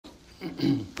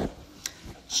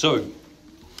So,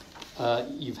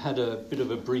 you've had a bit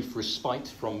of a brief respite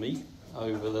from me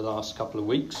over the last couple of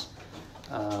weeks,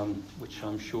 which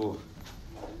I'm sure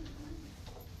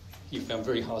you've found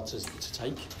very hard to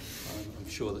take. I'm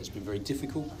sure that's been very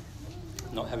difficult,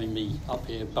 not having me up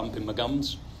here bumping my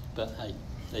gums. But hey,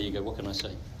 there you go, what can I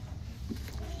say?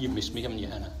 You've missed me, haven't you,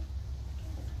 Hannah?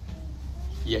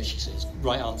 Yeah, she says.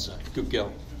 Right answer. Good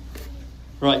girl.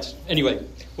 Right, anyway,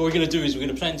 what we're going to do is we're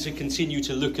going to plan to continue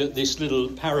to look at this little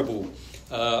parable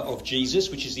of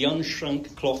Jesus, which is the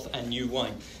unshrunk cloth and new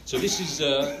wine. So this is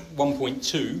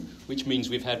 1.2, which means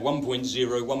we've had 1.0,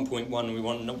 1.1, and we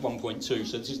want 1.2.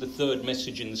 So this is the third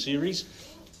message in the series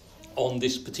on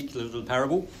this particular little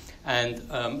parable. And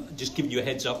just giving you a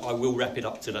heads up, I will wrap it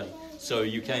up today. So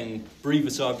you can breathe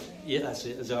aside. Yeah, that's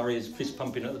it. As Aria's fist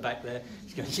pumping at the back there.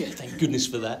 She's going, yeah, thank goodness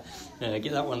for that.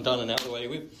 Get that one done and out of the way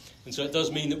with. And so it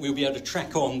does mean that we'll be able to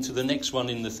track on to the next one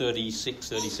in the 36,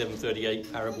 37,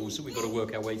 38 parables that we've got to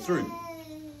work our way through.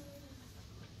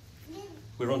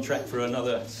 We're on track for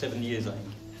another 7 years, I think.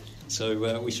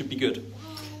 So we should be good.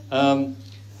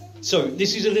 So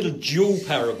this is a little dual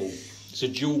parable. It's a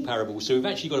dual parable. So we've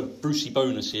actually got a Brucey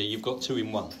bonus here. You've got two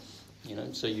in one. You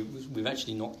know, so we've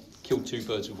actually not killed two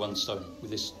birds with one stone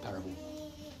with this parable.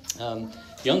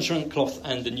 The unshrunk cloth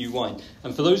and the new wine.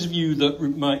 And for those of you that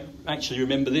might actually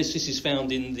remember this is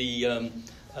found in the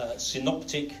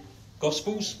synoptic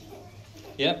Gospels.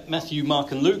 Yeah, Matthew,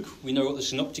 Mark and Luke. We know what the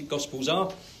synoptic Gospels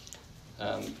are.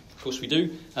 Of course we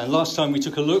do. And last time we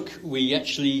took a look, we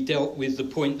actually dealt with the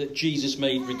point that Jesus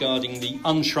made regarding the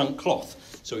unshrunk cloth.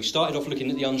 So we started off looking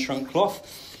at the unshrunk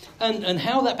cloth and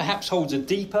how that perhaps holds a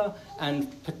deeper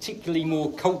and particularly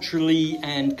more culturally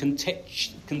and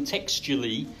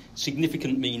contextually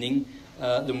significant meaning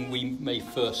than we may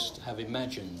first have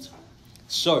imagined.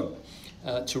 So,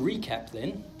 to recap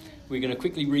then, we're going to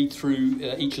quickly read through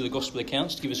each of the gospel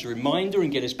accounts to give us a reminder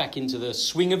and get us back into the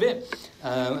swing of it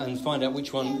and find out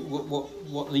which one,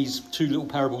 what these two little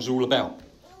parables are all about.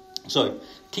 So,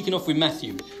 kicking off with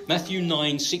Matthew. Matthew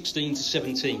 9, 16 to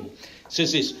 17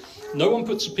 says this: "No one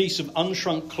puts a piece of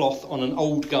unshrunk cloth on an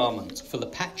old garment, for the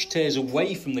patch tears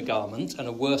away from the garment and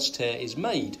a worse tear is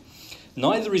made.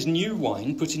 Neither is new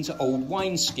wine put into old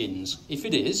wineskins. If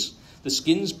it is, the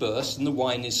skins burst and the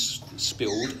wine is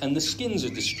spilled and the skins are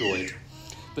destroyed.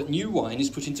 But new wine is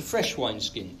put into fresh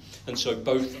wineskin, and so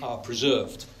both are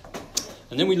preserved."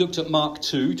 And then we looked at Mark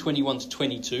 2, 21 to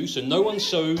 22. "So no one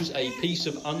sews a piece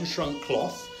of unshrunk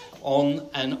cloth on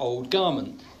an old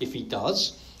garment. If he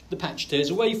does, the patch tears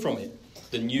away from it,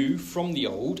 the new from the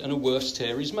old, and a worse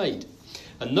tear is made.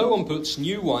 And no one puts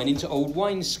new wine into old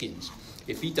wineskins.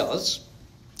 If he does,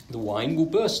 the wine will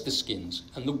burst the skins,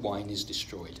 and the wine is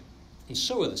destroyed. And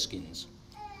so are the skins.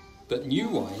 But new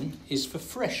wine is for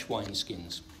fresh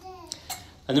wineskins."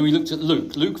 And then we looked at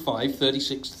Luke 5,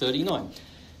 36 to 39.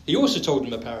 "He also told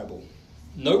them a parable.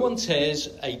 No one tears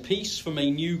a piece from a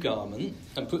new garment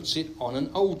and puts it on an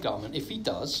old garment. If he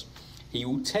does, he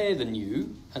will tear the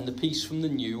new, and the piece from the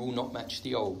new will not match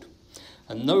the old.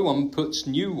 And no one puts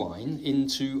new wine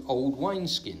into old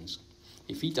wineskins.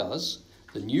 If he does,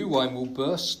 the new wine will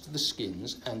burst the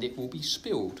skins, and it will be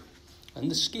spilled,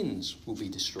 and the skins will be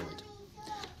destroyed.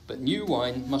 But new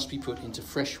wine must be put into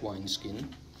fresh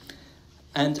wineskin.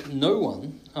 And no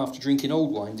one, after drinking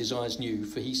old wine, desires new,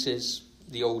 for he says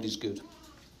the old is good."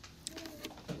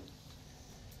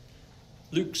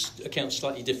 Luke's account's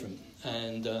slightly different,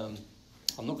 and I'm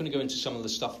not going to go into some of the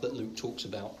stuff that Luke talks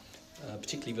about,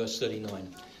 particularly verse 39,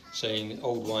 saying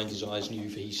old wine desires new,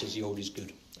 for he says the old is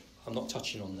good. I'm not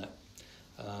touching on that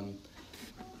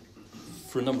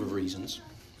for a number of reasons.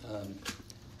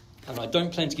 And I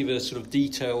don't plan to give a sort of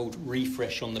detailed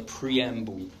refresh on the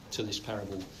preamble to this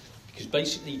parable, because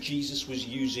basically Jesus was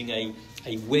using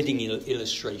a wedding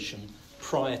illustration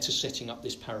prior to setting up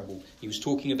this parable. He was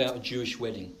talking about a Jewish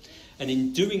wedding. And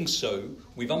in doing so,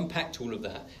 we've unpacked all of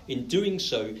that. In doing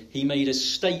so, he made a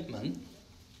statement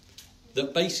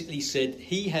that basically said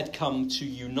he had come to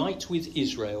unite with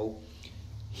Israel,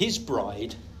 his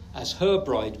bride, as her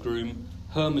bridegroom,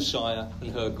 her Messiah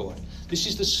and her God. This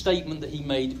is the statement that he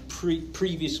made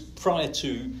prior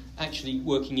to actually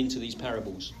working into these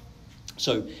parables.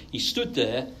 So he stood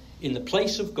there in the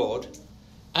place of God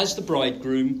as the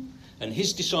bridegroom, and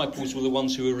his disciples were the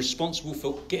ones who were responsible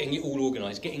for getting it all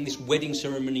organised, getting this wedding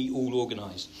ceremony all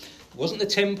organised. It wasn't the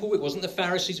temple, it wasn't the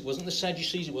Pharisees, it wasn't the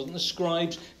Sadducees, it wasn't the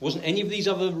scribes, it wasn't any of these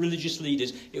other religious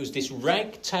leaders. It was this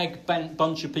ragtag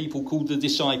bunch of people called the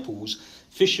disciples,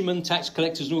 fishermen, tax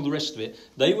collectors and all the rest of it.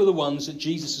 They were the ones that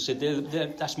Jesus has said,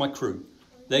 that's my crew.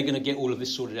 They're going to get all of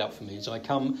this sorted out for me as I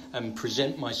come and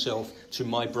present myself to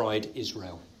my bride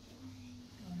Israel.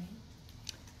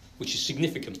 which is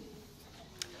significant.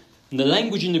 And the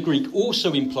language in the Greek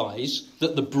also implies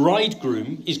that the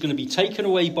bridegroom is going to be taken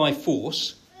away by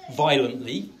force,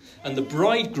 violently, and the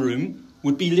bridegroom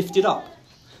would be lifted up.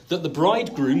 That the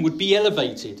bridegroom would be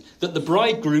elevated. That the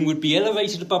bridegroom would be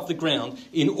elevated above the ground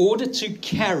in order to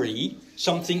carry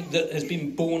something that has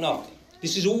been borne up.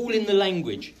 This is all in the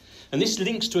language. And this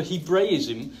links to a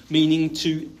Hebraism meaning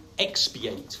to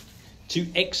expiate,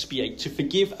 to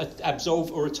forgive,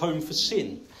 absolve or atone for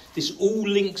sin. This all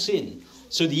links in.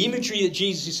 So the imagery that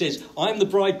Jesus says, I'm the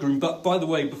bridegroom, but by the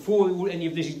way, before any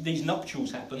of these nuptials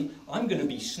happen, I'm going to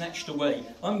be snatched away.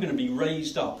 I'm going to be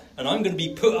raised up, and I'm going to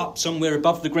be put up somewhere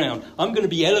above the ground. I'm going to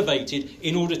be elevated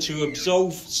in order to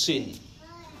absolve sin.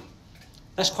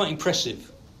 That's quite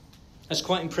impressive. That's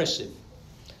quite impressive.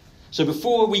 So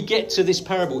before we get to this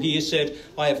parable, he has said,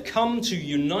 I have come to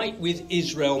unite with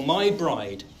Israel, my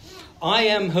bride. I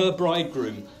am her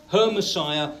bridegroom, her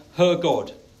Messiah, her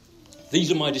God. These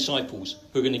are my disciples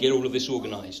who are going to get all of this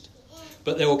organised.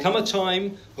 But there will come a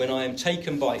time when I am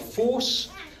taken by force,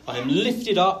 I am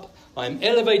lifted up, I am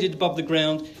elevated above the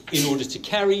ground in order to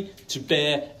carry, to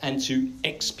bear and to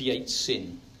expiate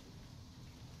sin.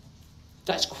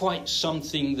 That's quite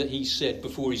something that he said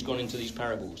before he's gone into these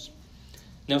parables.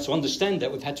 Now, to understand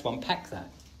that, we've had to unpack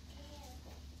that.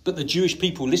 But the Jewish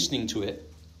people listening to it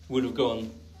would have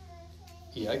gone,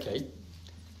 yeah, okay,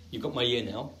 you've got my ear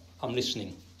now, I'm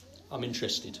listening. I'm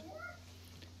interested.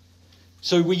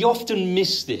 So we often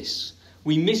miss this.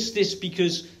 We miss this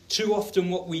because too often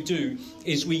what we do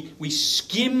is we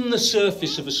skim the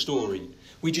surface of a story.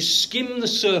 We just skim the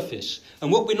surface.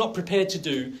 And what we're not prepared to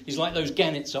do is like those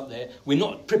gannets up there. We're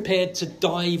not prepared to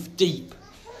dive deep.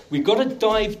 We've got to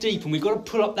dive deep and we've got to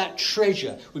pull up that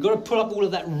treasure. We've got to pull up all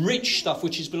of that rich stuff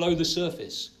which is below the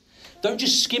surface. Don't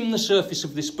just skim the surface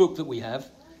of this book that we have.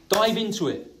 Dive into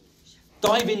it.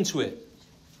 Dive into it.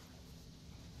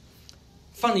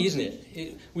 Funny, isn't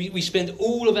it? We spend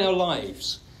all of our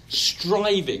lives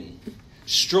striving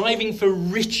for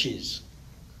riches.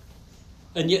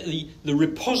 And yet the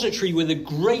repository where the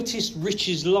greatest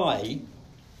riches lie,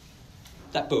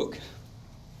 that book,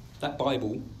 that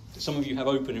Bible, that some of you have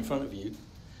open in front of you,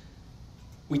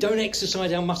 we don't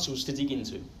exercise our muscles to dig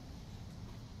into.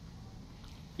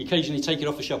 You occasionally take it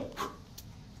off a shelf,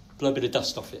 blow a bit of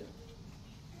dust off it.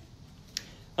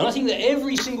 And I think that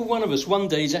every single one of us one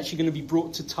day is actually going to be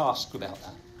brought to task about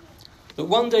that. That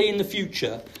one day in the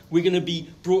future, we're going to be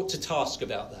brought to task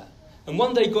about that. And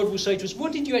one day God will say to us,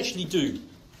 what did you actually do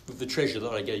with the treasure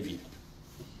that I gave you?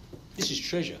 This is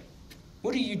treasure.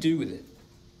 What do you do with it?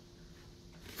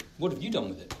 What have you done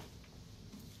with it?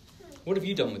 What have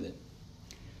you done with it?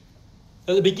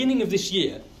 At the beginning of this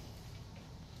year,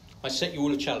 I set you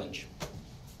all a challenge.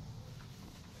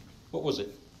 What was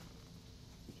it?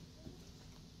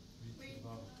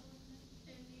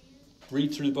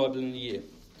 Read through the Bible in the year.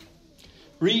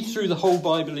 Read through the whole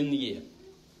Bible in the year.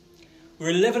 We're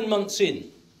 11 months in.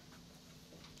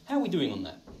 How are we doing on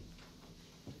that?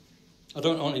 I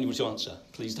don't want anyone to answer.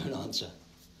 Please don't answer.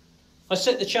 I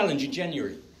set the challenge in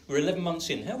January. We're 11 months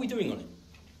in. How are we doing on it?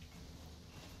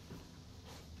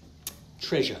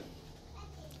 Treasure.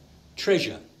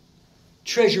 Treasure.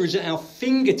 Treasure is at our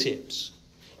fingertips,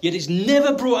 yet it's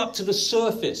never brought up to the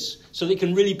surface so that it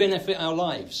can really benefit our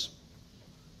lives.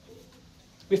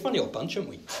 We're a funny old bunch, aren't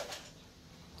we?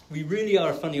 We really are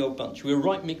a funny old bunch. We're a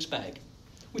right mixed bag,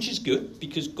 which is good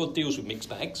because God deals with mixed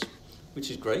bags, which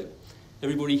is great.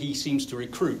 Everybody he seems to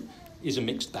recruit is a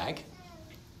mixed bag.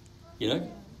 You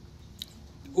know,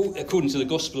 according to the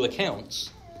gospel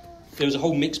accounts, there was a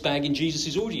whole mixed bag in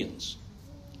Jesus' audience.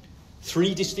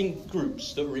 3 distinct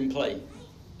groups that were in play.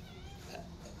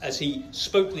 As he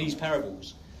spoke these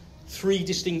parables, 3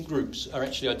 distinct groups are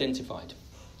actually identified.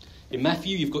 In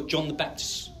Matthew, you've got John the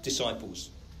Baptist's disciples.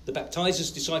 The baptizer's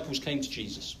disciples came to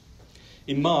Jesus.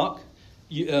 In Mark,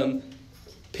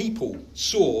 people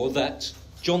saw that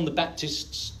John the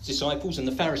Baptist's disciples and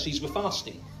the Pharisees were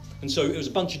fasting. And so it was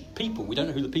a bunch of people. We don't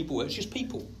know who the people were. It's just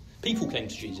people. People came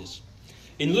to Jesus.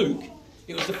 In Luke,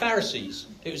 it was the Pharisees.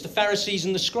 It was the Pharisees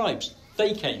and the scribes.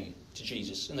 They came to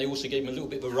Jesus. And they also gave him a little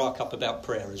bit of a rack-up about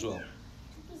prayer as well.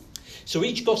 So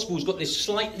each gospel's got this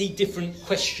slightly different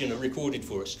questioner recorded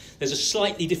for us. There's a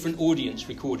slightly different audience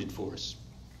recorded for us.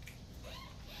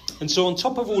 And so on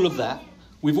top of all of that,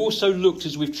 we've also looked,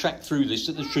 as we've tracked through this,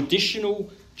 at the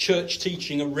traditional church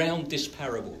teaching around this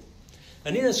parable.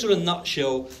 And in a sort of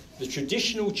nutshell, the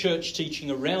traditional church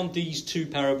teaching around these 2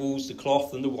 parables, the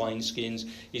cloth and the wineskins,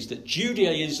 is that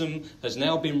Judaism has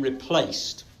now been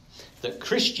replaced, that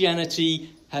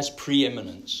Christianity has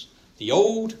preeminence, the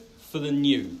old for the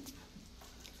new.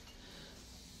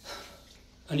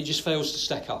 And it just fails to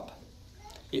stack up.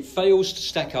 It fails to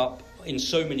stack up in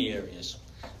so many areas.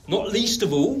 Not least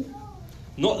of all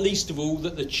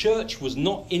that the church was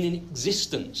not in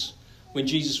existence when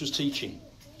Jesus was teaching.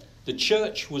 The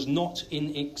church was not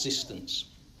in existence.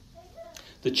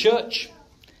 The church,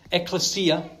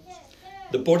 ecclesia,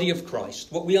 the body of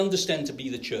Christ, what we understand to be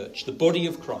the church, the body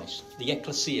of Christ, the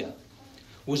ecclesia,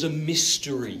 was a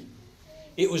mystery.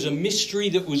 It was a mystery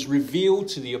that was revealed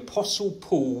to the Apostle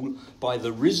Paul by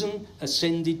the risen,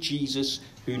 ascended Jesus,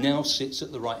 who now sits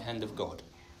at the right hand of God.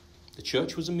 The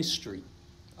church was a mystery,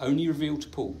 only revealed to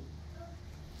Paul.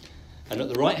 And at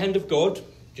the right hand of God,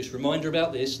 just a reminder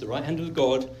about this, the right hand of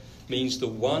God means the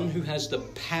one who has the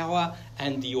power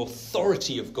and the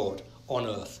authority of God on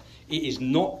earth. It is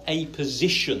not a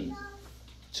position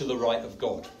to the right of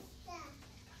God.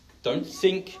 Don't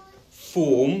think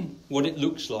form, what it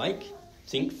looks like.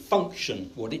 Think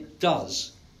function, what it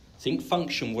does. Think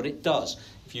function, what it does.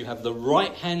 If you are at the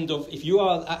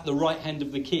right hand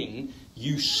of the king,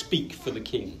 you speak for the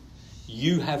king.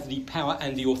 You have the power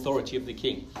and the authority of the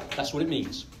king. That's what it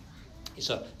means. It's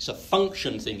a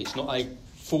function thing. It's not a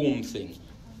form thing.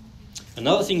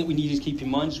 Another thing that we need to keep in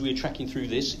mind as we are tracking through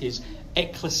this is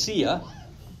ecclesia,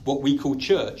 what we call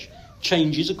church,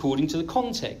 changes according to the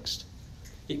context.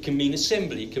 It can mean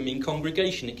assembly, it can mean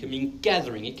congregation, it can mean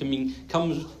gathering, it can mean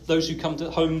those who come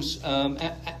to homes, come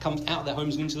out of their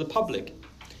homes and into the public.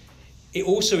 It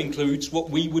also includes what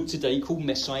we would today call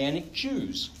Messianic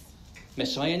Jews.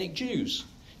 Messianic Jews.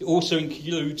 It also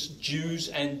includes Jews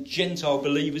and Gentile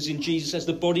believers in Jesus as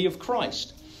the body of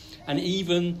Christ. And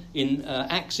even in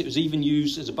Acts, it was even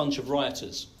used as a bunch of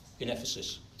rioters in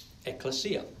Ephesus.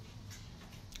 Ecclesia.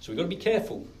 So we've got to be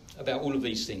careful about all of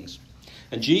these things.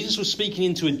 And Jesus was speaking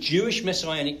into a Jewish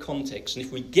messianic context. And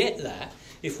if we get that,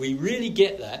 if we really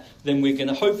get that, then we're going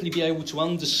to hopefully be able to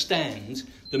understand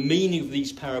the meaning of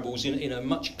these parables in a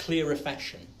much clearer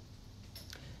fashion.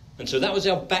 And so that was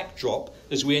our backdrop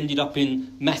as we ended up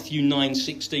in Matthew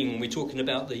 9:16 when we're talking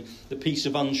about the piece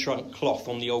of unshrunk cloth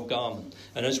on the old garment.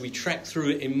 And as we track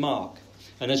through it in Mark,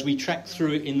 and as we track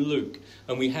through it in Luke,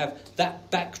 and we have that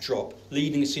backdrop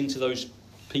leading us into those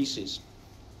pieces.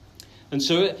 And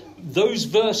so those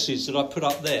verses that I put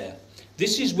up there,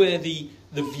 this is where the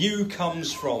view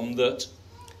comes from that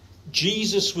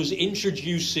Jesus was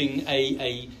introducing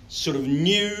a sort of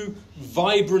new,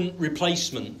 vibrant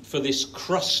replacement for this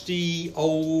crusty,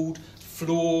 old,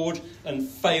 flawed and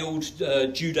failed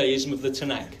Judaism of the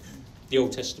Tanakh, the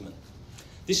Old Testament.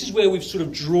 This is where we've sort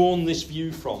of drawn this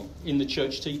view from in the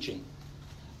church teaching.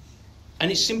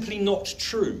 And it's simply not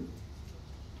true.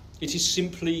 It is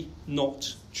simply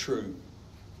not true.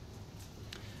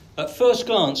 At first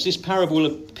glance, this parable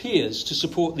appears to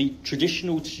support the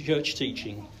traditional church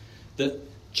teaching that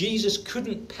Jesus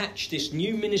couldn't patch this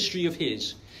new ministry of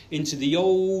his into the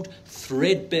old,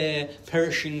 threadbare,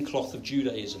 perishing cloth of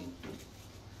Judaism.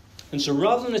 And so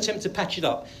rather than attempt to patch it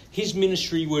up, his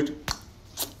ministry would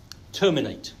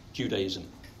terminate Judaism.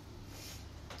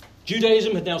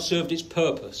 Judaism had now served its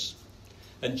purpose,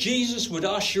 and Jesus would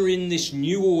usher in this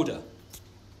new order.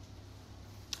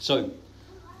 So,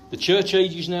 the church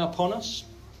age is now upon us.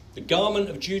 The garment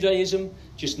of Judaism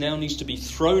just now needs to be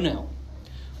thrown out.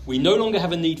 We no longer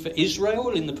have a need for Israel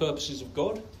in the purposes of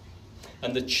God.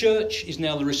 And the church is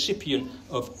now the recipient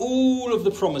of all of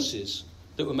the promises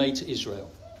that were made to Israel.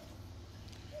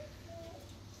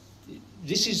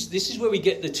 This is where we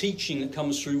get the teaching that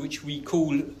comes through, which we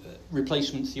call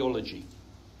replacement theology.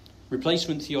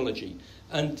 Replacement theology.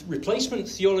 And replacement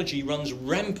theology runs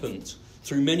rampant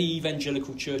through many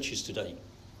evangelical churches today.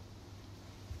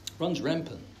 Runs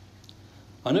rampant.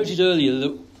 I noted earlier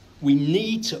that we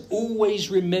need to always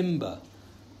remember,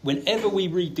 whenever we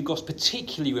read the Gospel,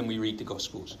 particularly when we read the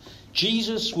Gospels,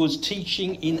 Jesus was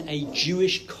teaching in a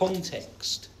Jewish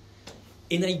context.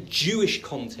 In a Jewish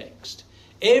context.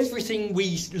 Everything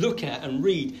we look at and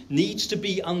read needs to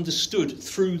be understood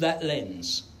through that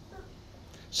lens.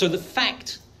 So the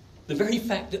very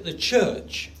fact that the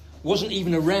church wasn't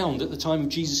even around at the time of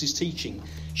Jesus' teaching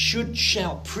should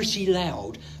shout pretty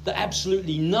loud that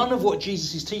absolutely none of what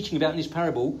Jesus is teaching about in his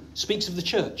parable speaks of the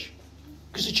church.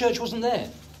 Because the church wasn't there.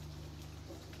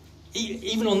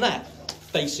 Even on that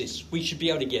basis, we should be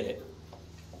able to get it.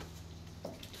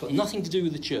 It's got nothing to do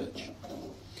with the church.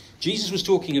 Jesus was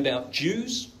talking about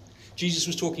Jews. Jesus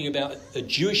was talking about a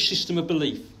Jewish system of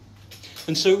belief.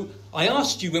 And so I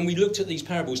asked you when we looked at these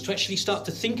parables to actually start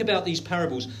to think about these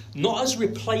parables not as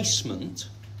replacement,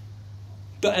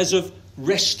 but as of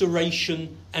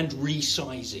restoration and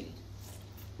resizing.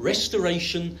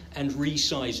 Restoration and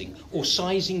resizing, or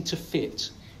sizing to fit.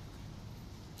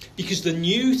 Because the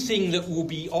new thing that will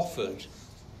be offered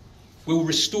will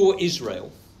restore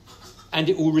Israel, and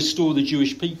it will restore the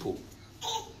Jewish people.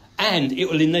 And it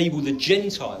will enable the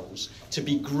Gentiles to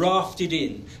be grafted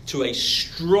in to a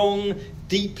strong,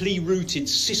 deeply rooted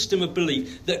system of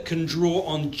belief that can draw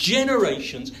on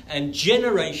generations and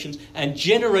generations and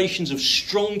generations of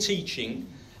strong teaching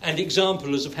and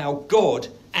examples of how God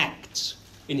acts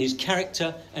in his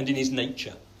character and in his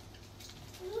nature.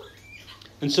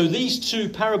 And so these two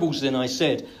parables, then, I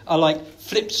said, are like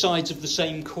flip sides of the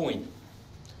same coin.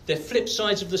 They're flip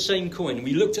sides of the same coin.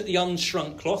 We looked at the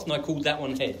unshrunk cloth, and I called that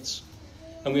one heads.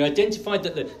 And we identified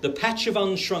that the patch of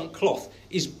unshrunk cloth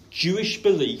is Jewish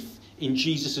belief in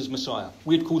Jesus as Messiah.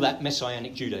 We'd call that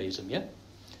Messianic Judaism, yeah?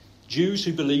 Jews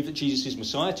who believe that Jesus is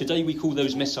Messiah. Today we call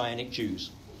those Messianic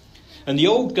Jews. And the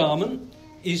old garment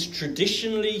is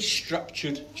traditionally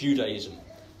structured Judaism.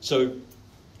 So,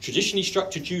 traditionally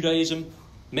structured Judaism,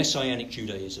 Messianic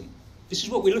Judaism. This is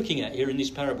what we're looking at here in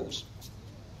these parables.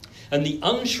 And the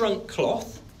unshrunk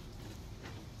cloth,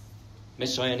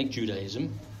 Messianic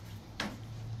Judaism,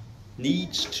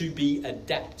 needs to be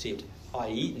adapted,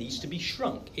 i.e. it needs to be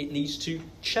shrunk, it needs to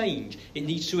change, it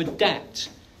needs to adapt.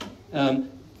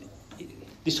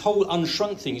 This whole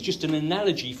unshrunk thing is just an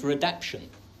analogy for adaptation.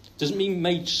 It doesn't mean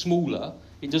made smaller,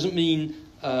 it doesn't mean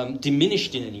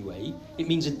diminished in any way, it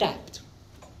means adapt.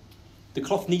 The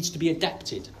cloth needs to be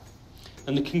adapted.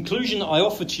 And the conclusion that I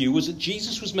offered to you was that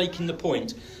Jesus was making the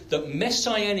point that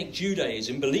Messianic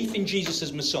Judaism, belief in Jesus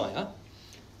as Messiah,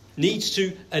 needs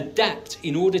to adapt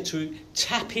in order to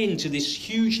tap into this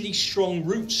hugely strong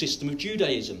root system of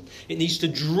Judaism. It needs to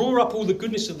draw up all the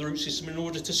goodness of the root system in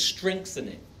order to strengthen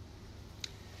it.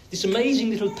 This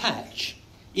amazing little patch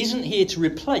isn't here to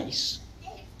replace,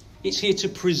 it's here to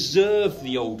preserve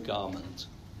the old garment.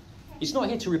 It's not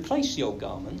here to replace the old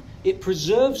garment, it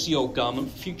preserves the old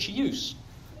garment for future use.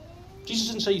 Jesus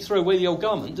doesn't say you throw away the old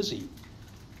garment, does he?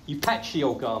 You patch the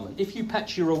old garment. If you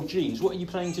patch your old jeans, what are you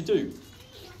planning to do?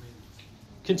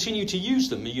 Continue to use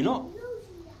them, are you not?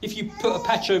 If you put a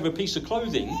patch over a piece of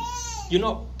clothing, you're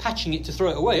not patching it to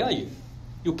throw it away, are you?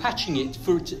 You're patching it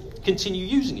to continue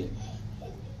using it.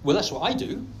 Well, that's what I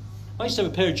do. I used to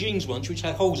have a pair of jeans once which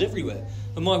had holes everywhere,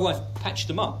 and my wife patched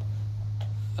them up.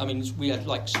 I mean, we had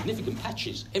like significant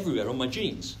patches everywhere on my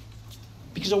jeans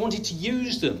because I wanted to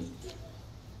use them.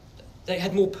 They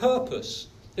had more purpose.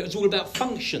 It was all about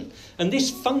function. And this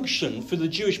function for the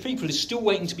Jewish people is still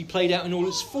waiting to be played out in all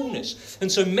its fullness.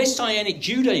 And so Messianic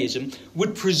Judaism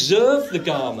would preserve the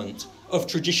garment of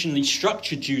traditionally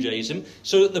structured Judaism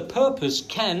so that the purpose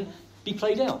can be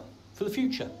played out for the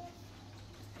future.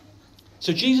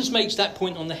 So Jesus makes that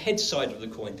point on the head side of the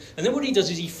coin. And then what he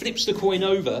does is he flips the coin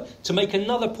over to make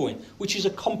another point, which is a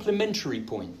complementary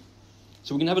point.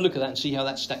 So we can have a look at that and see how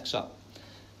that stacks up.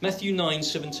 Matthew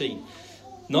 9:17.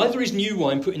 Neither is new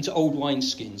wine put into old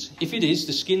wineskins. If it is,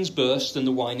 the skins burst and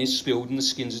the wine is spilled and the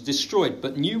skins are destroyed.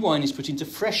 But new wine is put into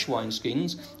fresh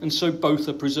wineskins, and so both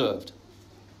are preserved.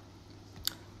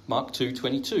 Mark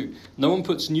 2:22. No one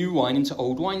puts new wine into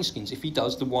old wineskins. If he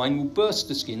does, the wine will burst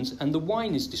the skins and the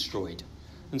wine is destroyed,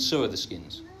 and so are the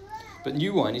skins. But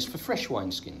new wine is for fresh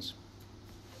wineskins.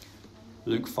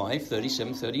 Luke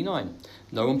 5:37-39.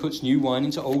 No one puts new wine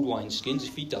into old wineskins.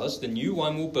 If he does, the new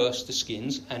wine will burst the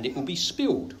skins and it will be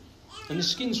spilled, and the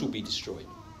skins will be destroyed.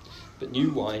 But new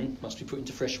wine must be put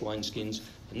into fresh wineskins,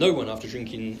 and no one after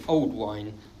drinking old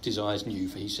wine desires new,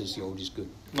 for he says the old is good.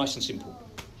 Nice and simple.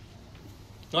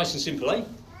 Nice and simple, eh?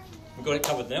 We've got it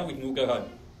covered now, we can all go home.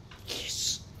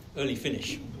 Yes! Early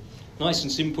finish. Nice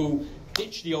and simple.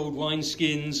 Ditch the old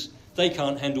wineskins. They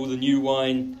can't handle the new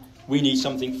wine. We need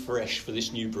something fresh for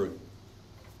this new brew.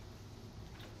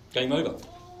 Game over.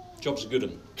 Job's a good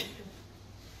one.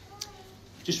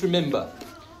 Just remember,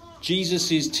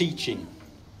 Jesus is teaching.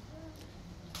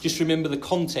 Just remember the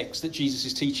context that Jesus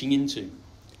is teaching into.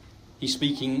 He's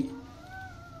speaking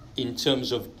in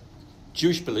terms of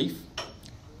Jewish belief,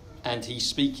 and he's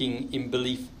speaking in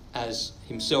belief as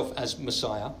himself as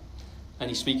Messiah, and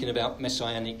he's speaking about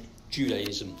Messianic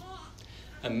Judaism.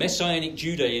 And Messianic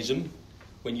Judaism,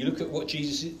 when you look at what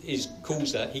Jesus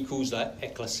calls that, he calls that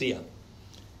ecclesia,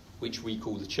 which we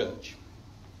call the church.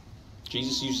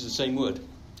 Jesus uses the same word,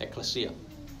 ecclesia.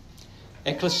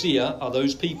 Ecclesia are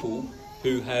those people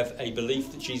who have a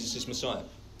belief that Jesus is Messiah.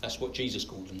 That's what Jesus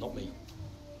called them, not me.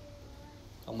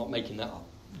 I'm not making that up.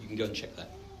 You can go and check that.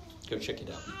 Go check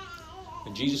it out.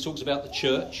 When Jesus talks about the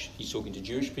church, he's talking to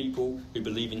Jewish people who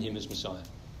believe in him as Messiah.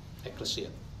 Ecclesia.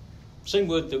 Same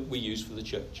word that we use for the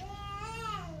church.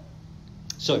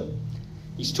 So,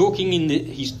 he's talking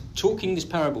this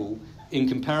parable in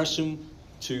comparison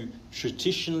to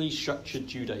traditionally structured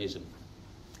Judaism.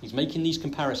 He's making these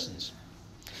comparisons.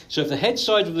 So if the head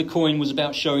side of the coin was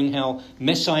about showing how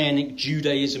Messianic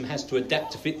Judaism has to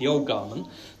adapt to fit the old garment,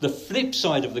 the flip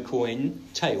side of the coin,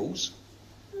 tails,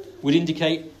 would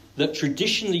indicate that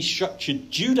traditionally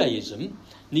structured Judaism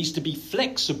needs to be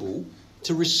flexible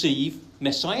to receive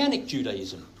Messianic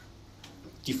Judaism.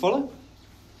 Do you follow?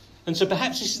 And so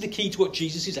perhaps this is the key to what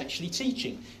Jesus is actually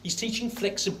teaching. He's teaching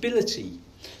flexibility.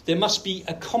 There must be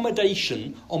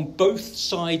accommodation on both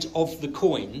sides of the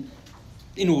coin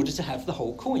in order to have the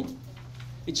whole coin.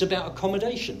 It's about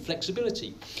accommodation,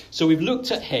 flexibility. So we've looked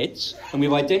at heads and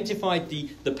we've identified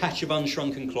the patch of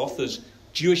unshrunken cloth as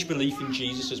Jewish belief in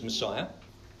Jesus as Messiah,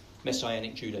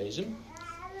 Messianic Judaism.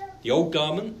 The old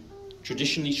garment,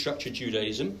 traditionally structured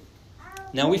Judaism.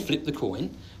 Now we flip the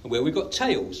coin, and where we've got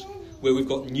tails, where we've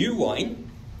got new wine,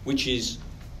 which is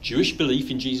Jewish belief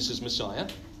in Jesus as Messiah,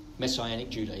 Messianic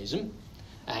Judaism,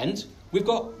 and we've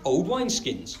got old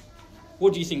wineskins.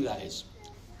 What do you think that is?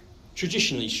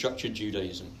 Traditionally structured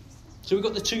Judaism. So we've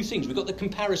got the two things. We've got the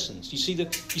comparisons. You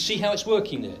see how it's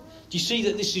working there? Do you see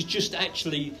that this is just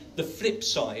actually the flip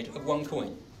side of one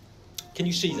coin? Can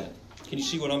you see that? Can you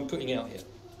see what I'm putting out here?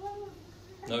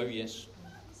 No? Yes?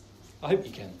 I hope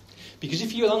you can. Because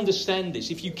if you understand this,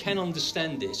 if you can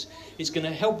understand this, it's going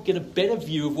to help get a better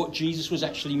view of what Jesus was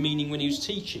actually meaning when he was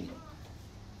teaching.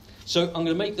 So I'm going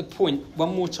to make the point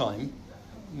one more time.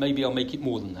 Maybe I'll make it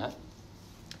more than that.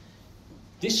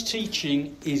 This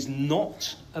teaching is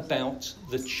not about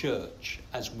the church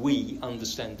as we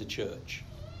understand the church.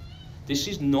 This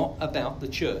is not about the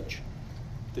church.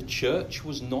 The church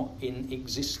was not in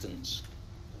existence.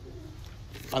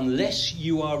 Unless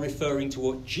you are referring to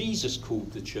what Jesus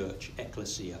called the church,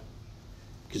 ecclesia.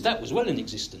 Because that was well in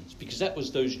existence. Because that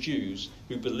was those Jews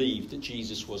who believed that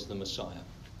Jesus was the Messiah.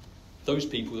 Those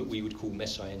people that we would call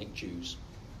Messianic Jews.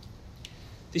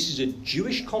 This is a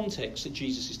Jewish context that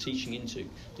Jesus is teaching into.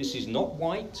 This is not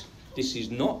white. This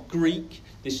is not Greek.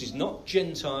 This is not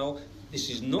Gentile. This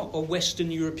is not a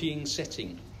Western European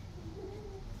setting.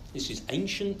 This is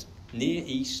ancient Near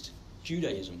East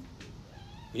Judaism.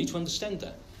 We need to understand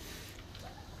that.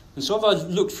 And so as I've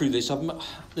looked through this,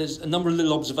 there's a number of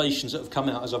little observations that have come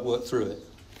out as I've worked through it.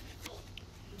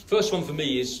 First one for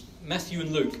me is Matthew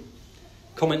and Luke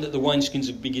comment that the wineskins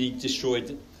are being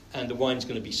destroyed and the wine's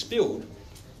going to be spilled.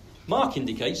 Mark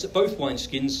indicates that both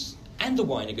wineskins and the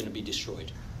wine are going to be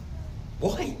destroyed.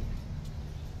 Why?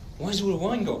 Why is all the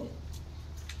wine gone?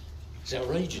 It's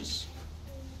outrageous.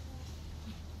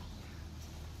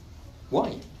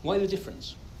 Why? Why the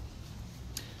difference?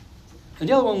 And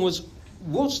the other one was,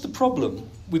 what's the problem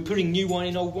with putting new wine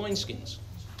in old wineskins?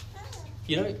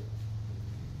 You know,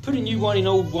 putting new wine in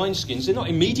old wineskins, they're not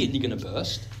immediately going to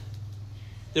burst.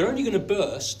 They're only going to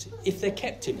burst if they're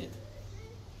kept in it.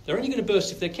 They're only going to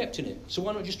burst if they're kept in it. So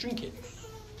why not just drink it?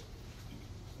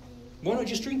 Why not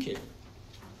just drink it?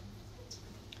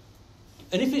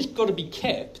 And if it's got to be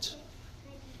kept,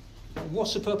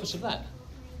 what's the purpose of that?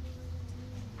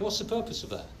 What's the purpose of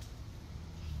that?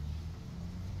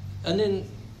 And then,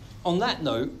 on that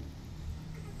note,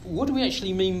 what do we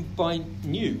actually mean by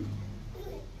new?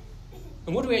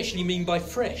 And what do we actually mean by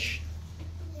fresh?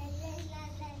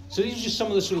 So these are just some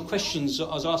of the sort of questions that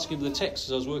I was asking of the text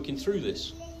as I was working through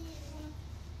this.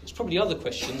 There's probably other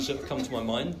questions that have come to my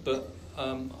mind, but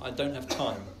I don't have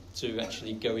time to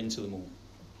actually go into them all.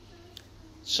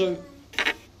 So,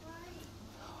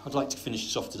 I'd like to finish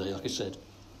this off today, like I said.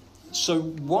 So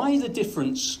why the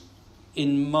difference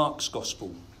in Mark's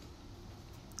Gospel?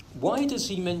 Why does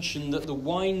he mention that the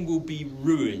wine will be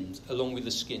ruined along with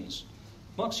the skins?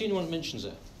 Mark's the only one that mentions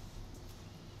that.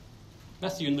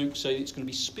 Matthew and Luke say it's going to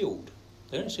be spilled.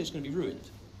 They don't say it's going to be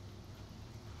ruined.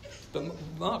 But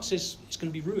Mark says it's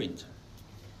going to be ruined.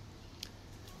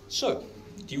 So,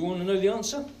 do you want to know the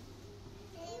answer?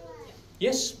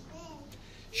 Yes?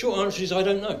 Short answer is I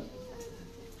don't know.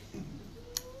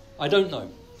 I don't know.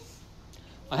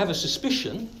 I have a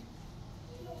suspicion.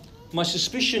 My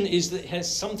suspicion is that it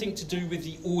has something to do with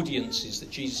the audiences that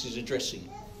Jesus is addressing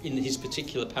in his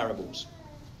particular parables.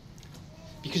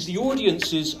 Because the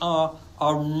audiences are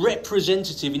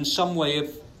representative in some way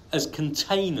as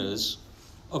containers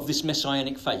of this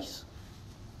messianic faith.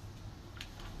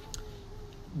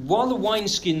 While the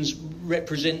wineskins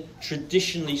represent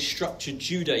traditionally structured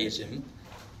Judaism,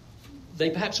 they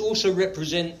perhaps also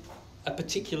represent a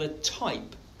particular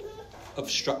type of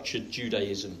structured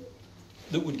Judaism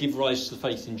that would give rise to the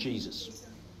faith in Jesus.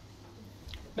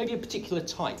 Maybe a particular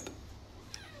type.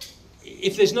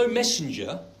 If there's no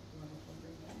messenger,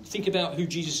 think about who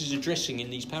Jesus is addressing in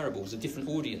these parables, the different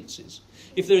audiences.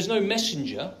 If there is no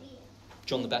messenger,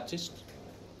 John the Baptist.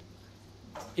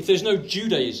 If there's no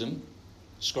Judaism,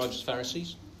 scribes and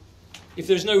Pharisees. if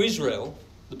there's no Israel,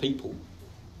 the people,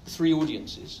 three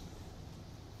audiences,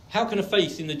 how can a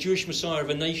faith in the Jewish Messiah of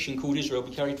a nation called Israel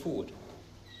be carried forward?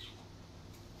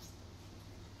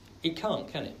 It can't,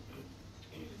 can it?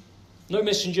 No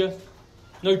messenger,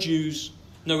 no Jews,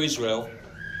 no Israel.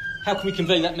 How can we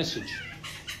convey that message?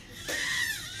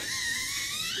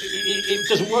 It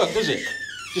doesn't work, does it?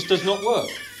 It just does not work.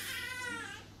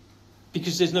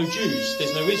 Because there's no Jews,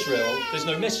 there's no Israel, there's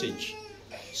no message.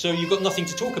 So you've got nothing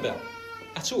to talk about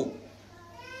at all.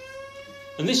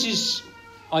 And this is,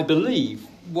 I believe,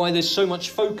 why there's so much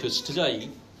focus today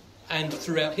and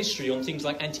throughout history on things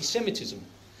like anti-Semitism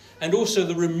and also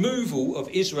the removal of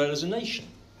Israel as a nation.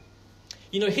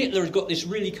 You know, Hitler has got this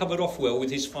really covered off well with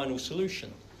his final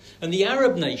solution. And the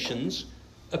Arab nations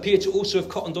appear to also have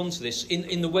cottoned onto this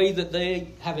in the way that they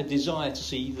have a desire to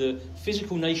see the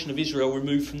physical nation of Israel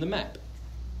removed from the map.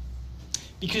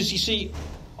 Because, you see,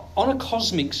 on a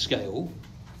cosmic scale,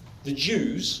 the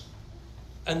Jews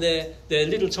and their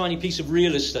little tiny piece of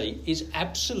real estate is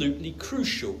absolutely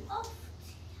crucial.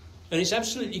 And it's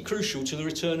absolutely crucial to the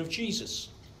return of Jesus.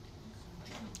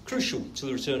 Crucial to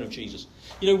the return of Jesus.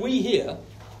 You know, we here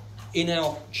in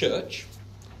our church,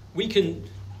 we can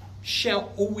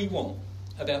shout all we want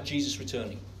about Jesus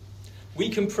returning. We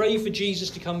can pray for Jesus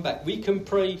to come back. We can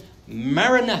pray,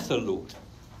 Maranatha, Lord.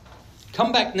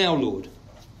 Come back now, Lord.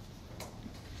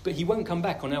 But he won't come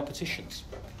back on our petitions.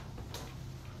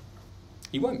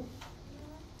 He won't.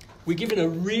 We're given a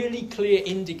really clear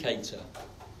indicator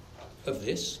of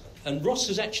this. And Ross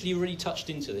has actually already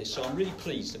touched into this, so I'm really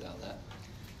pleased about that.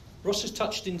 Ross has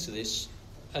touched into this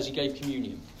as he gave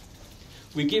communion.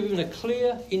 We're given a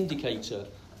clear indicator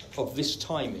of this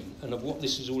timing and of what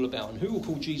this is all about and who will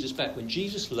call Jesus back when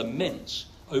Jesus laments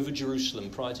over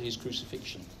Jerusalem prior to his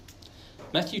crucifixion.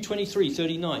 Matthew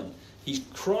 23:39, he's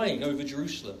crying over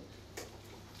Jerusalem,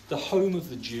 the home of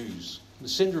the Jews, the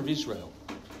centre of Israel.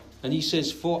 And he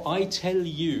says, "For I tell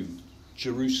you,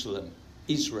 Jerusalem,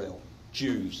 Israel,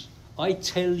 Jews, I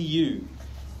tell you,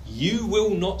 you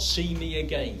will not see me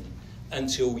again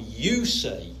until you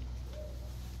say,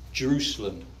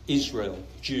 Jerusalem, Israel,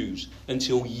 Jews,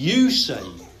 until you say,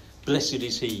 blessed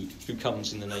is he who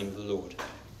comes in the name of the Lord."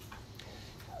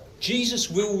 Jesus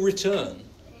will return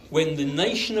when the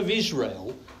nation of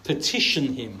Israel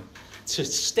petition him to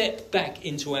step back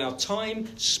into our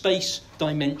time, space,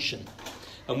 dimension.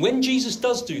 And when Jesus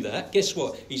does do that, guess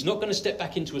what? He's not going to step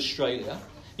back into Australia.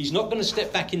 He's not going to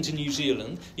step back into New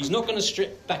Zealand. He's not going to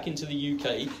step back into the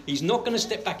UK. He's not going to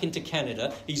step back into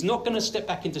Canada. He's not going to step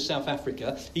back into South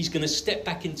Africa. He's going to step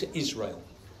back into Israel,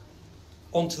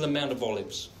 onto the Mount of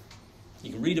Olives.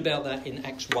 You can read about that in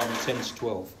Acts 1, 10 to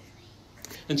 12.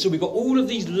 And so we've got all of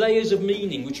these layers of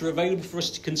meaning which are available for us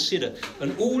to consider,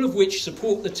 and all of which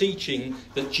support the teaching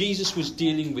that Jesus was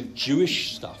dealing with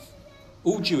Jewish stuff.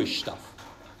 All Jewish stuff,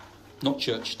 not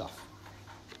church stuff.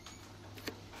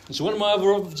 And so one of my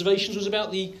other observations was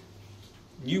about the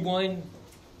new wine,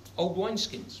 old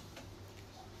wineskins.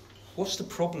 What's the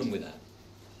problem with that?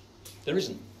 There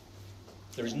isn't.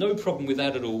 There is no problem with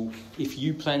that at all if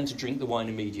you plan to drink the wine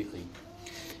immediately.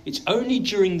 It's only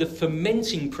during the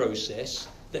fermenting process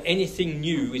that anything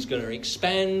new is going to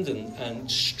expand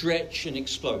and stretch and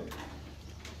explode.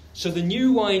 So the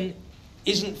new wine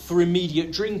isn't for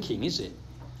immediate drinking, is it?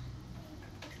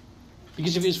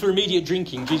 Because if it was for immediate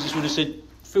drinking, Jesus would have said,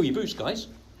 fill your boots, guys.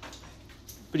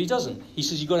 But he doesn't. He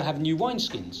says you've got to have new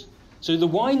wineskins. So the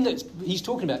wine that he's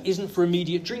talking about isn't for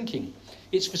immediate drinking.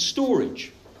 It's for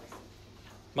storage.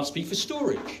 Must be for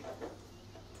storage.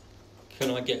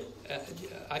 Can I get...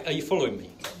 are you following me?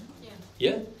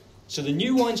 Yeah? So the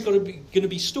new wine's going to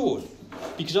be stored.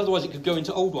 Because otherwise it could go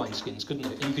into old wineskins, couldn't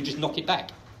it? And you could just knock it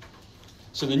back.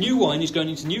 So the new wine is going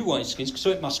into new wineskins, so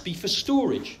it must be for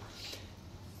storage.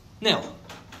 Now,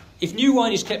 if new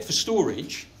wine is kept for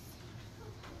storage,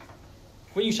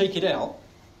 when you take it out,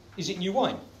 is it new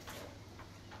wine?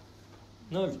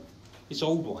 No, it's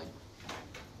old wine.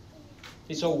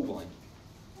 It's old wine.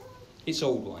 It's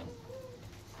old wine.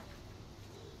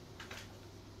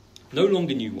 No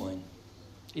longer new wine.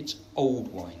 It's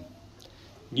old wine.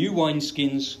 New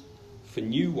wineskins for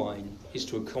new wine is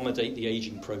to accommodate the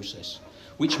aging process,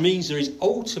 which means there is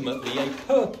ultimately a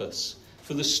purpose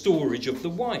for the storage of the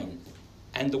wine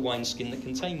and the wineskin that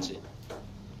contains it.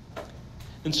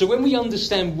 And so when we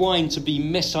understand wine to be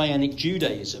Messianic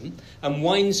Judaism and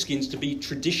wineskins to be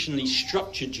traditionally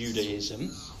structured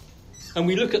Judaism, and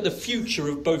we look at the future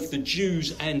of both the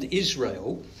Jews and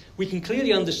Israel, we can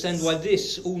clearly understand why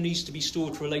this all needs to be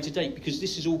stored for a later date, because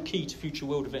this is all key to future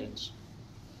world events.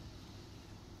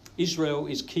 Israel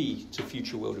is key to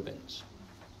future world events.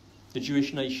 The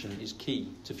Jewish nation is key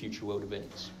to future world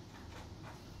events.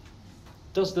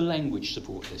 Does the language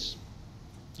support this?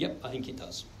 Yep, I think it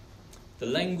does. The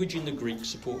language in the Greek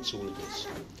supports all of this.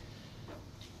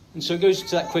 And so it goes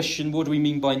to that question, what do we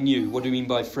mean by new? What do we mean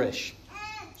by fresh?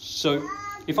 So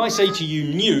if I say to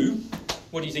you new,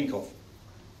 what do you think of?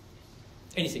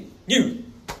 Anything. New.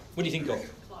 What do you think of?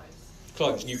 Clothes.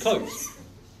 Clothes. New clothes.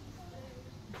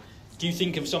 Do you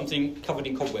think of something covered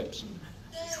in cobwebs?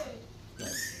 No.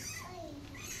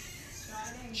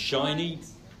 Shiny,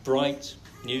 bright,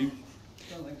 new.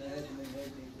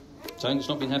 Something that's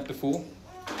not been had before.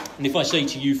 And if I say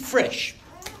to you fresh,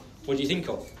 what do you think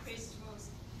of?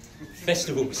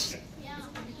 Festivals.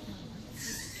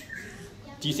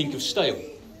 Do you think of stale?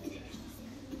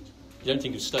 You don't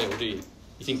think of stale, do you?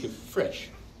 You think of fresh.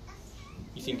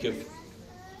 You think of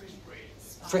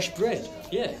fresh bread.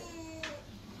 Yeah.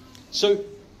 So,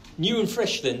 new and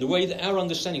fresh then, the way that our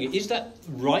understanding it, is that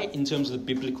right in terms of the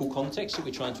biblical context that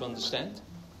we're trying to understand?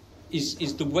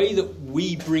 Is the way that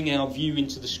we bring our view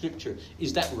into the scripture,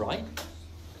 is that right?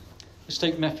 Let's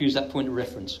take Matthew as that point of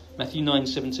reference. Matthew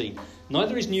 9:17.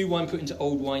 Neither is new wine put into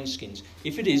old wineskins.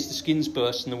 If it is, the skins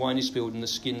burst and the wine is spilled and the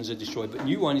skins are destroyed. But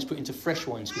new wine is put into fresh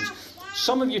wineskins.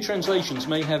 Some of your translations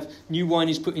may have new wine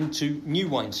is put into new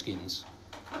wineskins.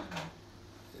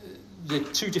 They're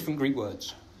two different Greek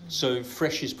words. So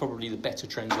fresh is probably the better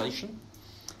translation.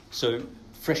 So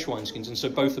fresh wineskins, and so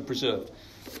both are preserved.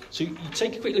 So you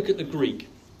take a quick look at the Greek.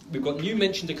 We've got new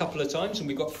mentioned a couple of times, and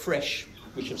we've got fresh,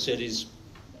 which I've said is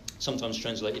sometimes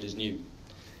translated as new.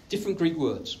 Different Greek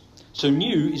words. So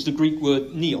new is the Greek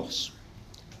word neos.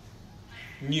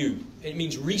 New. It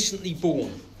means recently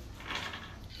born.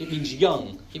 It means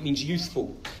young. It means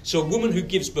youthful. So a woman who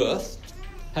gives birth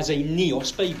has a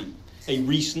neos baby, a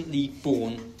recently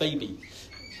born baby.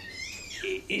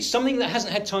 It's something that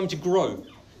hasn't had time to grow.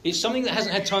 It's something that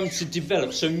hasn't had time to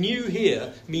develop. So new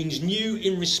here means new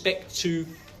in respect to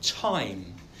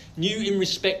time, new in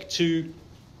respect to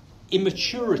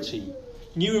immaturity,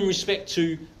 new in respect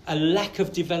to a lack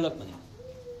of development.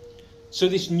 So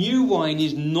this new wine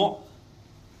is not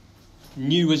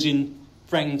new as in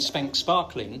brand spank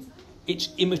sparkling. It's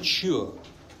immature.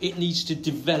 It needs to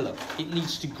develop. It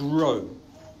needs to grow.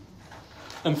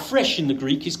 And fresh in the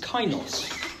Greek is kainos.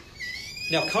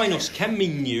 Now kainos can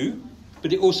mean new,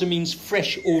 but it also means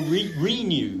fresh or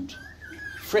renewed.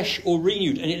 Fresh or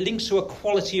renewed. And it links to a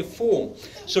quality of form.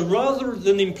 So rather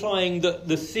than implying that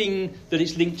the thing that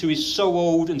it's linked to is so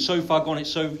old and so far gone,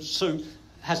 it's so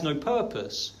has no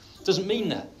purpose, doesn't mean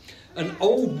that. An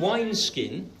old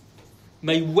wineskin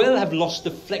may well have lost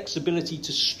the flexibility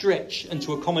to stretch and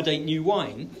to accommodate new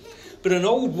wine, but an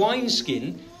old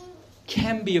wineskin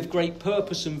can be of great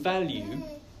purpose and value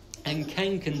and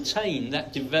can contain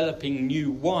that developing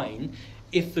new wine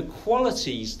if the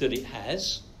qualities that it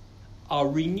has are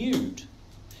renewed,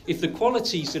 if the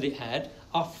qualities that it had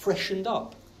are freshened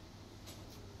up.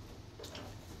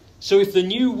 So if the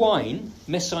new wine,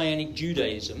 Messianic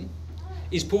Judaism,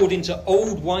 is poured into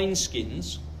old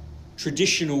wineskins,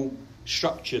 traditional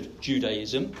structured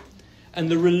Judaism, and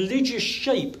the religious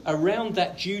shape around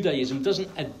that Judaism doesn't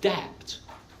adapt,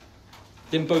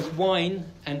 then both wine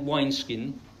and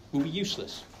wineskin will be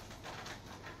useless.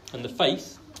 And the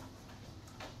faith,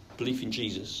 belief in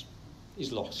Jesus,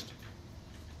 is lost.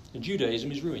 And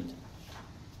Judaism is ruined.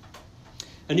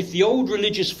 And if the old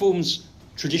religious forms,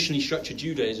 traditionally structured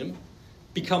Judaism,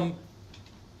 become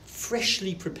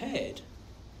freshly prepared,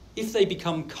 if they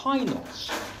become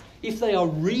kainos, if they are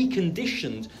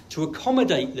reconditioned to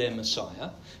accommodate their Messiah,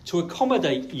 to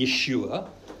accommodate Yeshua,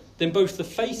 then both the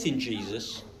faith in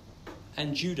Jesus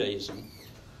and Judaism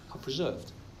are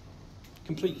preserved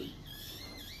completely.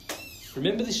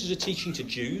 Remember, this is a teaching to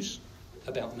Jews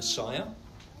about Messiah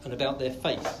and about their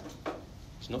faith.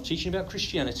 He's not teaching about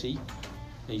Christianity,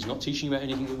 and he's not teaching about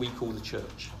anything that we call the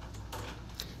church.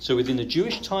 So within the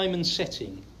Jewish time and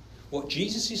setting, what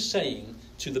Jesus is saying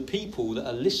to the people that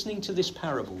are listening to this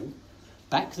parable,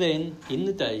 back then, in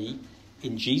the day,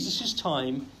 in Jesus'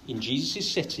 time, in Jesus'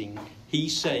 setting,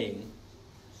 he's saying,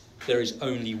 there is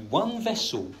only one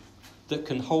vessel that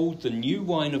can hold the new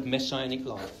wine of messianic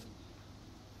life.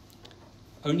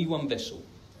 Only one vessel.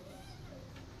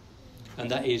 And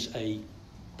that is a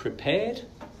prepared,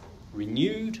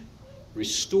 renewed,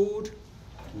 restored,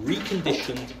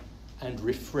 reconditioned, and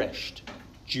refreshed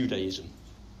Judaism.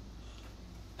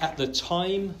 At the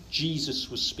time Jesus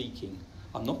was speaking,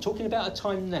 I'm not talking about a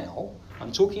time now,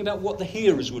 I'm talking about what the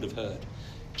hearers would have heard.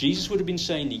 Jesus would have been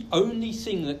saying the only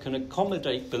thing that can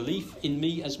accommodate belief in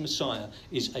me as Messiah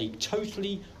is a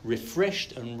totally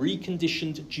refreshed and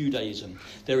reconditioned Judaism.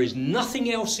 There is nothing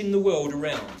else in the world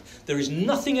around. There is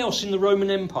nothing else in the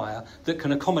Roman Empire that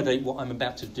can accommodate what I'm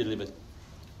about to deliver.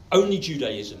 Only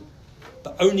Judaism.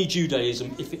 But only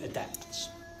Judaism if it adapts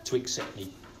to accept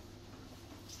me.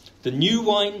 The new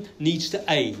wine needs to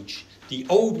age. The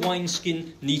old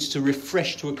wineskin needs to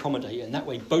refresh to accommodate. And that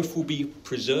way both will be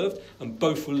preserved and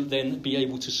both will then be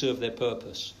able to serve their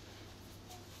purpose.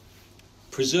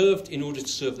 Preserved in order to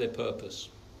serve their purpose.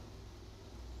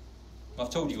 I've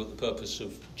told you what the purpose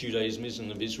of Judaism is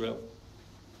and of Israel.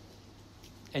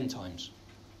 End times.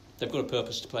 They've got a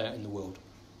purpose to play out in the world.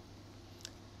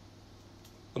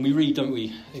 And we read, don't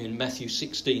we, in Matthew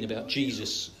 16 about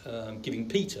Jesus giving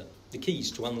Peter the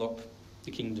keys to unlock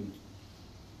the kingdom.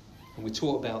 And we're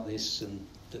taught about this and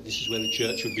that this is where the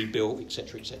church would be built,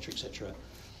 etc., etc., etc.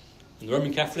 And the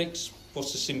Roman Catholics,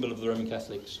 what's the symbol of the Roman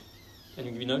Catholics? Any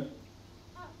of you know?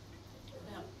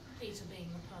 About Peter being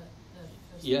the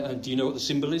first. Yeah, and do you know what the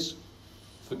symbol is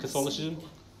for Catholicism?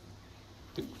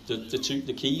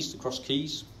 The keys, the cross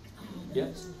keys. Yeah,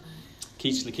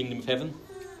 keys to the kingdom of heaven.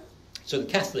 So the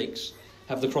Catholics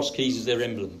have the cross keys as their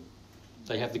emblem.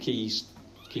 They have the keys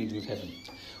to the kingdom of heaven.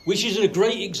 Which is a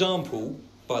great example,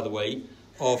 by the way,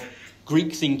 of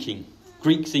Greek thinking.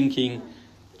 Greek thinking,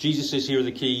 Jesus says here are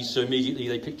the keys, so immediately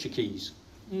they picture keys.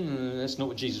 That's not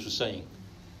what Jesus was saying.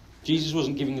 Jesus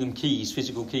wasn't giving them keys,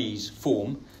 physical keys,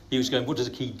 form. He was going, what does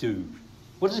a key do?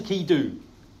 What does a key do?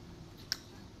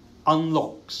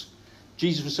 Unlocks.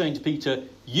 Jesus was saying to Peter,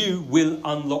 you will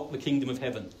unlock the kingdom of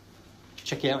heaven.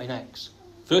 Check it out in Acts.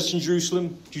 First in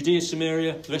Jerusalem, Judea,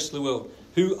 Samaria, the rest of the world.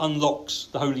 Who unlocks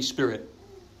the Holy Spirit?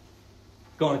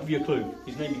 Go on, I'll give you a clue.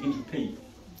 His name begins with P.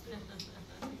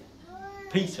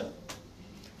 Peter.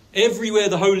 Everywhere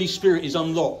the Holy Spirit is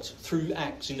unlocked through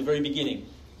Acts in the very beginning.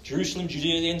 Jerusalem,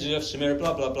 Judea, the ends of the earth, Samaria,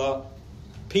 blah, blah, blah.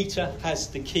 Peter has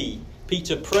the key.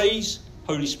 Peter prays,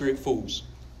 Holy Spirit falls.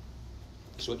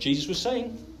 That's what Jesus was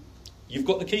saying. You've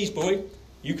got the keys, boy.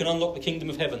 You can unlock the kingdom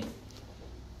of heaven.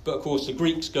 But of course the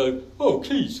Greeks go, oh,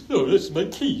 keys. Oh, let's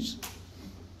make keys.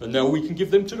 And now we can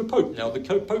give them to the Pope. Now the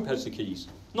Pope has the keys.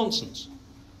 Nonsense.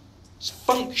 It's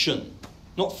function,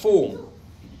 not form.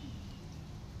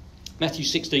 Matthew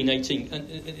 16:18, and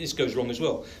this goes wrong as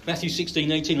well. Matthew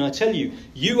 16:18, and I tell you,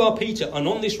 you are Peter, and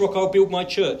on this rock I'll build my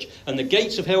church, and the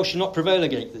gates of hell shall not prevail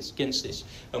against this.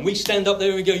 And we stand up there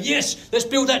and we go, yes, let's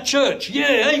build that church.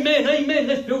 Yeah, amen, amen,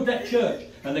 let's build that church.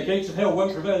 And the gates of hell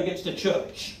won't prevail against the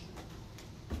church.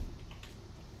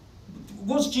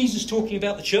 Was Jesus talking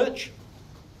about the church?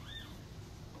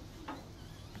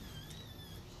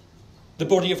 The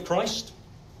body of Christ?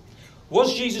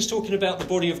 Was Jesus talking about the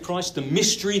body of Christ, the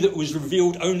mystery that was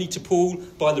revealed only to Paul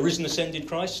by the risen, ascended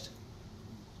Christ?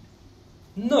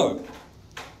 No.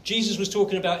 Jesus was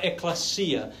talking about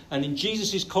ecclesia. And in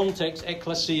Jesus' context,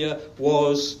 ecclesia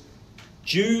was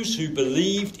Jews who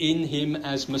believed in him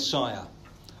as Messiah.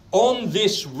 On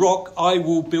this rock I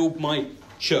will build my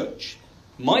church.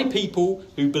 My people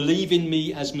who believe in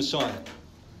me as Messiah.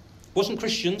 It wasn't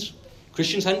Christians.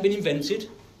 Christians hadn't been invented.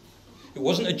 It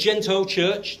wasn't a Gentile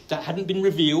church that hadn't been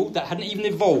revealed, that hadn't even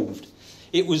evolved.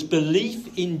 It was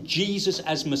belief in Jesus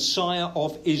as Messiah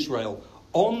of Israel.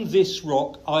 On this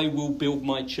rock I will build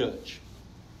my church.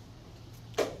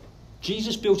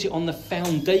 Jesus built it on the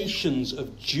foundations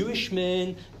of Jewish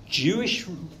men, Jewish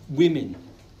women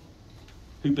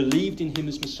who believed in him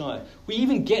as Messiah. We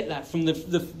even get that from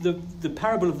the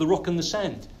parable of the rock and the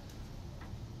sand.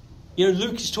 You know,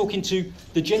 Luke is talking to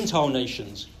the Gentile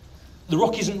nations. The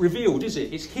rock isn't revealed, is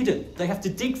it? It's hidden. They have to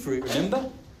dig for it, remember?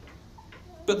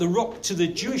 But the rock to the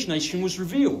Jewish nation was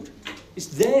revealed. It's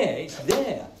there, it's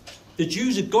there. The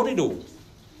Jews had got it all.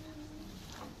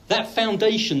 That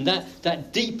foundation,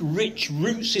 that deep, rich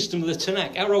root system of the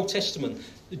Tanakh, our Old Testament,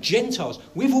 the Gentiles,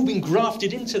 we've all been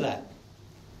grafted into that.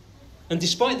 And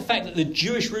despite the fact that the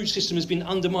Jewish root system has been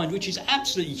undermined, which is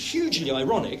absolutely hugely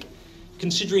ironic,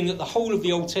 considering that the whole of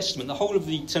the Old Testament, the whole of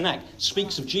the Tanakh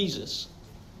speaks of Jesus.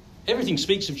 Everything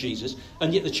speaks of Jesus,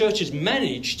 and yet the church has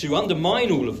managed to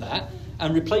undermine all of that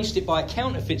and replaced it by a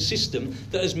counterfeit system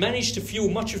that has managed to fuel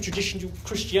much of traditional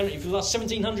Christianity for the last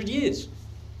 1700 years.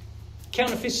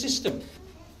 Counterfeit system.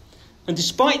 And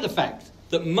despite the fact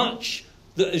that much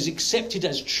that is accepted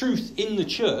as truth in the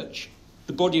church,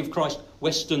 the body of Christ,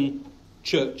 Western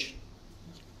church,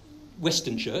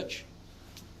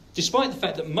 despite the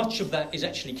fact that much of that is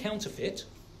actually counterfeit,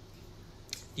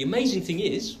 the amazing thing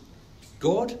is,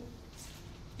 God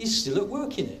is still at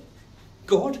work in it.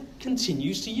 God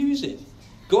continues to use it.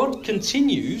 God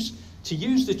continues to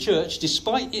use the church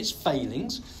despite its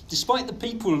failings, despite the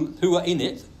people who are in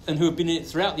it and who have been in it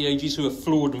throughout the ages who have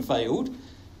flawed and failed.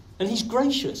 And he's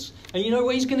gracious. And you know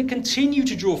what? He's going to continue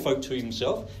to draw folk to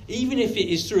himself, even if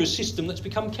it is through a system that's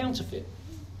become counterfeit.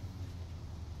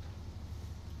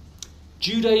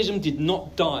 Judaism did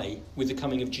not die with the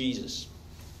coming of Jesus,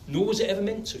 nor was it ever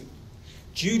meant to.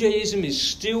 Judaism is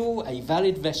still a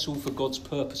valid vessel for God's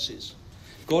purposes.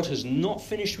 God has not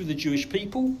finished with the Jewish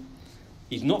people.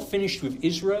 He's not finished with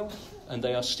Israel, and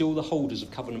they are still the holders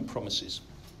of covenant promises.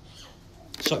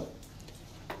 So,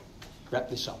 wrap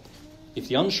this up. If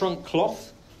the unshrunk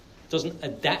cloth doesn't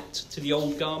adapt to the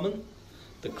old garment,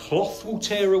 the cloth will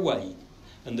tear away,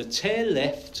 and the tear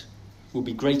left will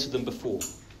be greater than before,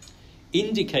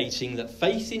 indicating that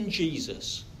faith in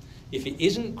Jesus, if it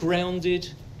isn't grounded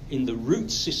in the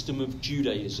root system of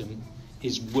Judaism,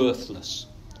 is worthless,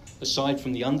 aside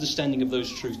from the understanding of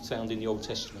those truths found in the Old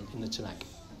Testament, in the Tanakh.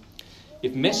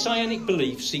 If messianic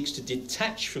belief seeks to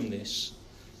detach from this,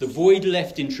 the void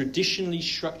left in traditionally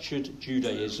structured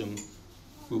Judaism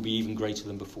will be even greater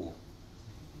than before.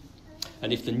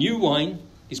 And if the new wine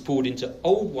is poured into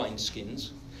old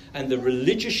wineskins, and the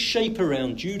religious shape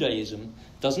around Judaism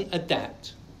doesn't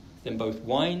adapt, then both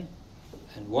wine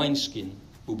and wineskin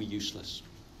will be useless.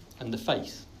 And the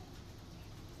faith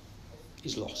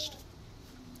is lost.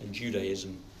 And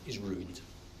Judaism is ruined.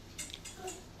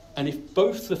 And if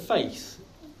both the faith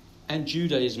and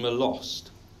Judaism are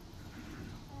lost,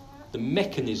 the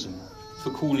mechanism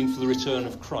for calling for the return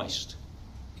of Christ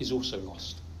is also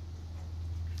lost.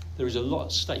 There is a lot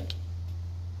at stake.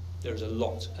 There is a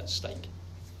lot at stake.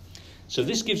 So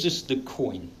this gives us the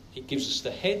coin. It gives us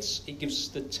the heads. It gives us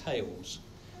the tails.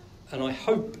 And I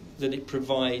hope that it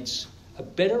provides a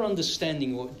better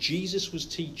understanding of what Jesus was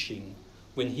teaching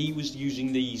when he was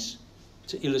using these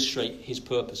to illustrate his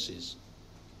purposes.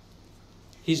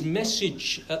 His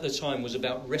message at the time was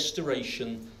about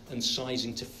restoration and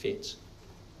sizing to fit.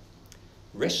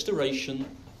 Restoration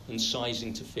and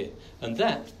sizing to fit. And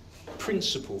that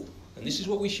principle, and this is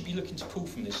what we should be looking to pull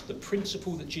from this, the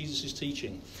principle that Jesus is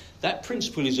teaching, that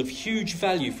principle is of huge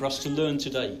value for us to learn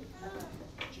today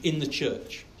in the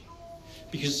church.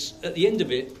 Because at the end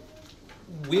of it,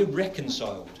 we're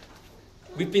reconciled.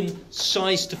 We've been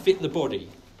sized to fit the body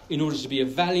in order to be a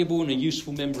valuable and a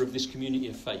useful member of this community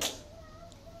of faith.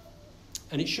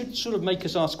 And it should sort of make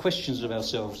us ask questions of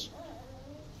ourselves.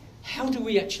 How do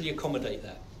we actually accommodate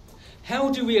that? How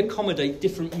do we accommodate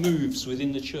different moves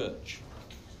within the church?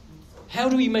 How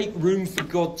do we make room for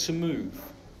God to move?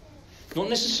 Not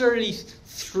necessarily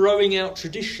throwing out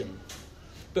tradition,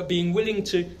 but being willing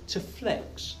to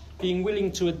flex, being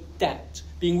willing to adapt,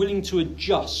 being willing to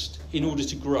adjust in order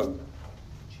to grow.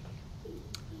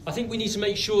 I think we need to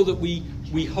make sure that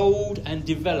we hold and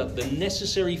develop the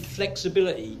necessary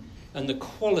flexibility and the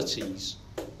qualities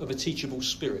of a teachable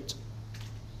spirit.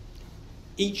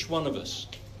 Each one of us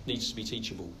needs to be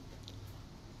teachable.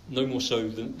 No more so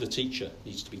than the teacher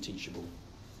needs to be teachable.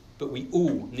 But we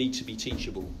all need to be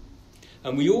teachable.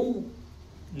 And we all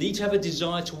need to have a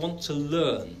desire to want to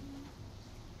learn.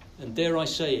 And dare I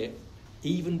say it,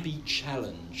 even be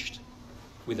challenged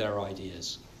with our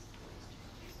ideas.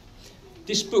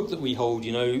 This book that we hold,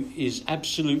 is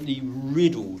absolutely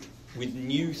riddled with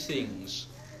new things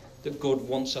that God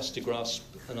wants us to grasp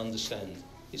and understand.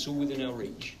 It's all within our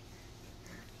reach.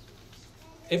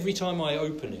 Every time I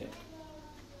open it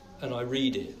and I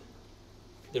read it,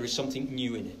 there is something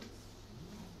new in it.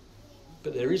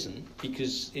 But there isn't,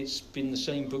 because it's been the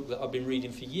same book that I've been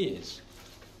reading for years.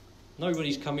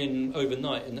 Nobody's come in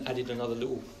overnight and added another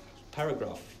little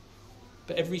paragraph.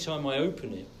 But every time I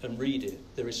open it and read it,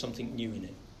 there is something new in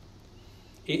it.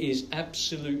 It is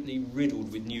absolutely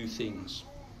riddled with new things.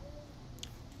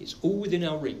 It's all within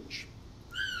our reach.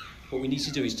 What we need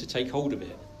to do is to take hold of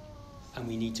it, and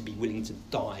we need to be willing to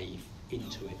dive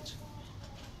into it.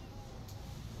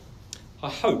 I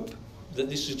hope that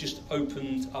this has just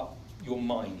opened up your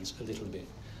minds a little bit.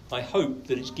 I hope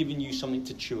that it's given you something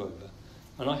to chew over.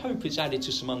 And I hope it's added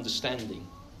to some understanding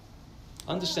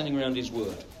around his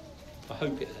word. I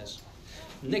hope it has.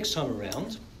 Next time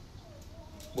around,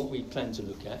 what we plan to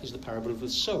look at is the parable of the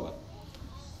sower.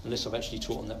 Unless I've actually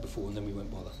taught on that before, and then we won't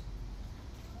bother.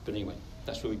 But anyway,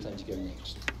 that's where we plan to go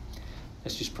next.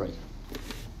 Let's just pray.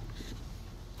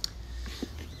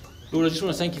 Lord, I just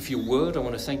want to thank you for your word. I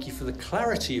want to thank you for the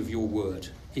clarity of your word,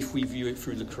 if we view it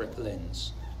through the correct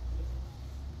lens.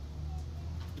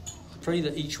 I pray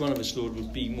that each one of us, Lord,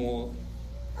 would be more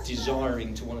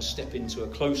desiring to want to step into a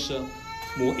closer,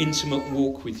 more intimate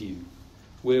walk with you,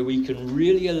 where we can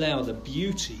really allow the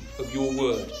beauty of your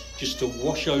word just to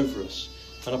wash over us.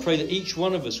 And I pray that each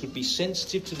one of us would be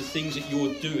sensitive to the things that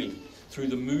you're doing through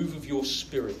the move of your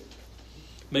spirit.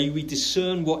 May we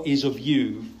discern what is of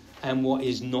you and what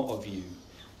is not of you.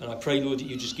 And I pray, Lord, that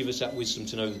you just give us that wisdom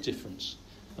to know the difference.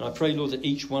 And I pray, Lord, that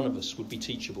each one of us would be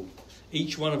teachable.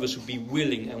 each one of us would be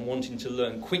willing and wanting to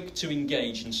learn, quick to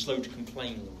engage and slow to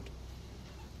complain, Lord.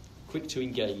 Quick to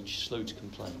engage, slow to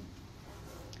complain.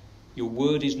 Your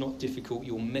word is not difficult,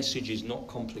 your message is not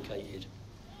complicated.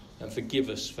 And forgive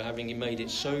us for having made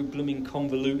it so blooming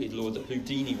convoluted, Lord, that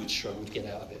Houdini would struggle to get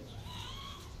out of it.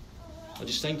 I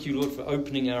just thank you, Lord, for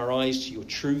opening our eyes to your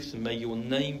truth, and may your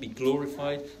name be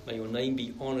glorified, may your name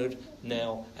be honoured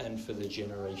now and for the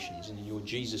generations. And in your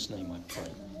Jesus' name I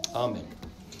pray. Amen.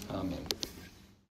 Amen.